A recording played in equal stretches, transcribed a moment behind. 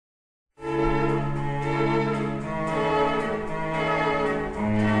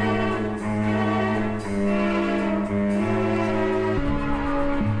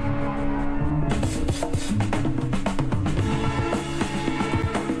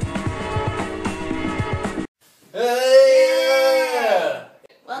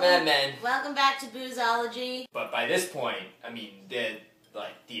that, men. Welcome back to BoozeOlogy. But by this point, I mean, the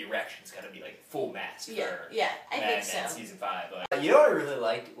erection's gotta be like full mask for I think so. season 5. Like, you know what I really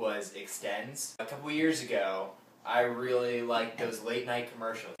liked was Extenze. A couple years ago, I really liked those late night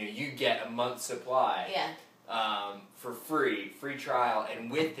commercials. You get a month's supply for free trial,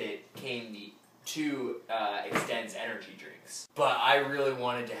 and with it came the 2 Extenze energy drinks. But I really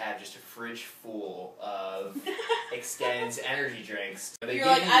wanted to have just a fridge full of Extenze energy drinks. You're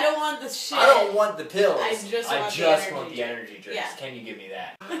like, I don't want the shit. I don't want the pills. I just want the energy drinks. Yeah. Can you give me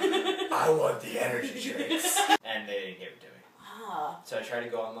that? I want the energy drinks. And they didn't give it to me. So I tried to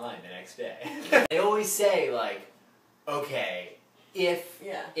go online the next day. They always say, like, okay, if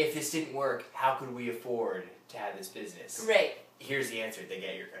this didn't work, how could we afford to have this business? Right. Here's the answer. They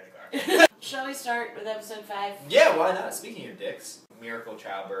get your credit card. Shall we start with episode 5? Yeah, why not? Speaking of dicks, miracle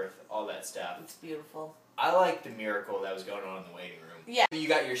childbirth, all that stuff. It's beautiful. I like the miracle that was going on in the waiting room. Yeah. You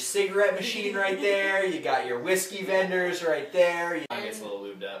got your cigarette machine right there. You got your whiskey vendors right there. I guess a little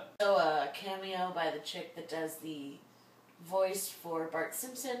lubed up. So a cameo by the chick that does the voice for Bart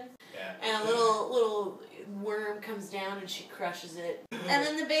Simpson. Yeah. And a little worm comes down and she crushes it. And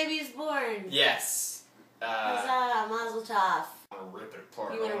then the baby's born. Yes. Huzzah, mazel tov. I want to rip it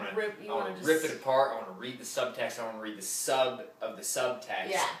apart. You want to rip it apart. I want to read the subtext. I want to read the sub of the subtext.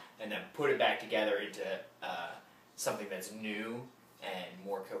 Yeah. And then put it back together into something that's new and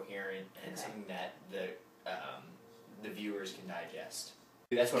more coherent and something that the viewers can digest.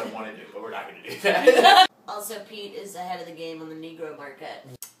 That's what I want to do, but we're not going to do that. Also, Pete is ahead of the game on the Negro market.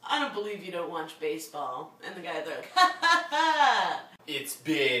 I don't believe you don't watch baseball. And the guy's like, ha ha ha! It's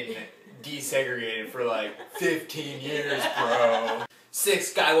been desegregated for like 15 years, bro.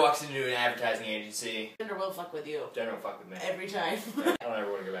 6 guy walks into an advertising agency. Gender will fuck with you. Gender will fuck with me. Every time. I don't ever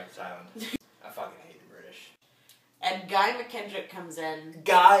want to go back to Thailand. I fucking hate the British. And Guy McKendrick comes in.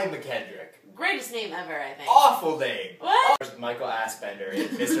 Guy McKendrick. Greatest name ever, I think. Awful name. What? There's Michael Assbender in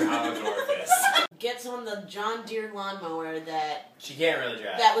Mr. Holland's Orifice. Gets on the John Deere lawnmower that... She can't really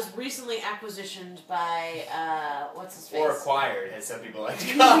drive. That was recently acquisitioned by, what's his face? Or acquired, as some people like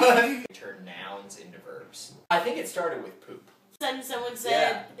to call it. Turn nouns into verbs. I think it started with poop. And someone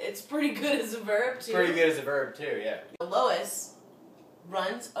said it's pretty good as a verb, too. Pretty good as a verb, too, yeah. Lois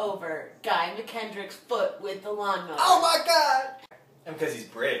runs over Guy McKendrick's foot with the lawnmower. Oh my god! And because he's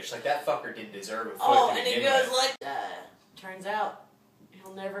British, like that fucker didn't deserve a foot. Oh, and he goes like, turns out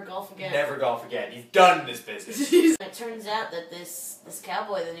he'll never golf again. Never golf again. He's done in this business. It turns out that this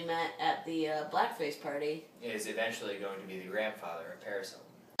cowboy that he met at the blackface party is eventually going to be the grandfather of Paris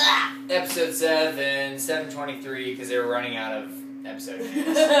Hilton. Episode 7, 723, because they were running out of episode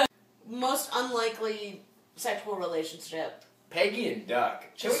names. Most unlikely sexual relationship. Peggy and Duck.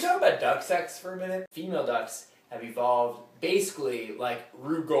 Can we talk about duck sex for a minute? Female ducks have evolved basically like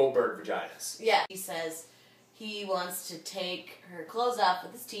Rube Goldberg vaginas. Yeah. He says he wants to take her clothes off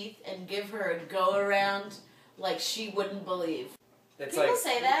with his teeth and give her a go around like she wouldn't believe. That's People like,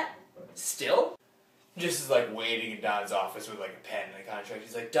 say that? Still? Just is like waiting in Don's office with like a pen and a contract.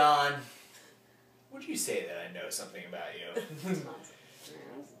 He's like, Don, would you say that I know something about you?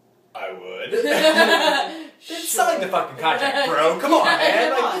 I would. Then sign the fucking contract, bro. Come on,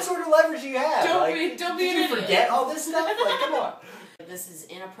 man. Like, what sort of leverage do you have? Don't be did an you idiot. forget all this stuff? Like, come on. This is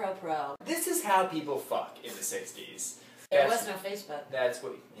inappropriate. This is how people fuck in the 60s. There was no Facebook. That's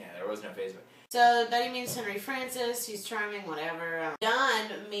what. Yeah, there was no Facebook. So Betty meets Henry Francis. He's charming, whatever. Don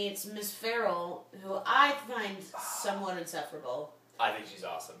meets Miss Farrell, who I find somewhat insufferable. I think she's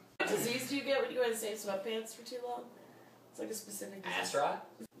awesome. What disease do you get when you go in the same sweatpants for too long? It's like a specific disease. Ass rot?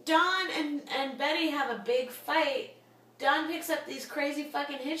 Don and Betty have a big fight. Don picks up these crazy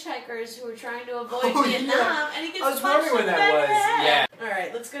fucking hitchhikers who are trying to avoid Vietnam, and he gets punched I was wondering when that was. Yeah.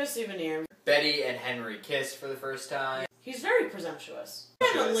 Alright, let's go to Souvenir. Betty and Henry kiss for the first time. He's very presumptuous.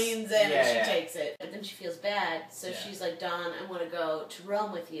 Emma leans in and she takes it. But then she feels bad, so she's like, Don, I want to go to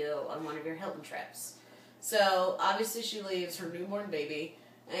Rome with you on one of your Hilton trips. So, obviously she leaves her newborn baby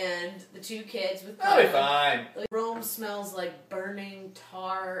and the 2 kids with That'll be fine. Rome smells like burning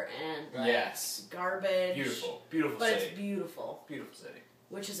tar and like garbage. Beautiful. Beautiful but city. But it's beautiful. Beautiful city.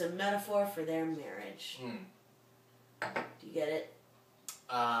 Which is a metaphor for their marriage. Do you get it?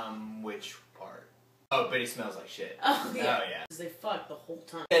 Which part? Oh, Betty smells like shit. Oh, yeah. Oh, yeah. Because they fuck the whole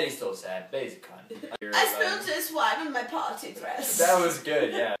time. Betty's still sad. Betty's a cunt. I spilled this wine in my party dress. That was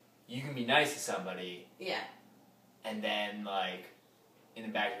good, yeah. You can be nice to somebody. Yeah. And then, like, in the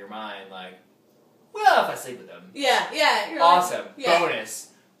back of your mind, like, well, if I sleep with them. Yeah, yeah. You're awesome. Like, yeah.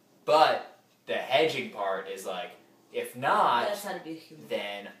 Bonus. But the hedging part is like, if not, that's how to be human.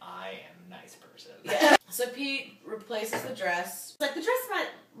 then I am a nice person. Yeah. So Pete replaces the dress. Like, the dress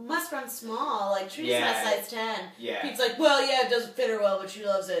must run small. Like, Trina's not size 10. Yeah. Pete's like, well, yeah, it doesn't fit her well, but she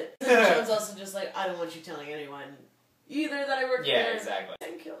loves it. And Joan's also just like, I don't want you telling anyone either that I work here. Yeah, exactly.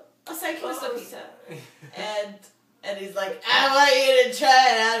 Thank you. Mr. Peter. And he's like, I want you to try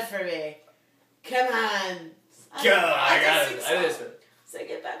it out for me. Come on. Go, I got it. I just say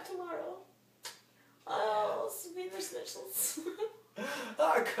get back tomorrow. Oh, Sabina Schnitzels.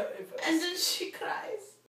 Okay. And then she cries.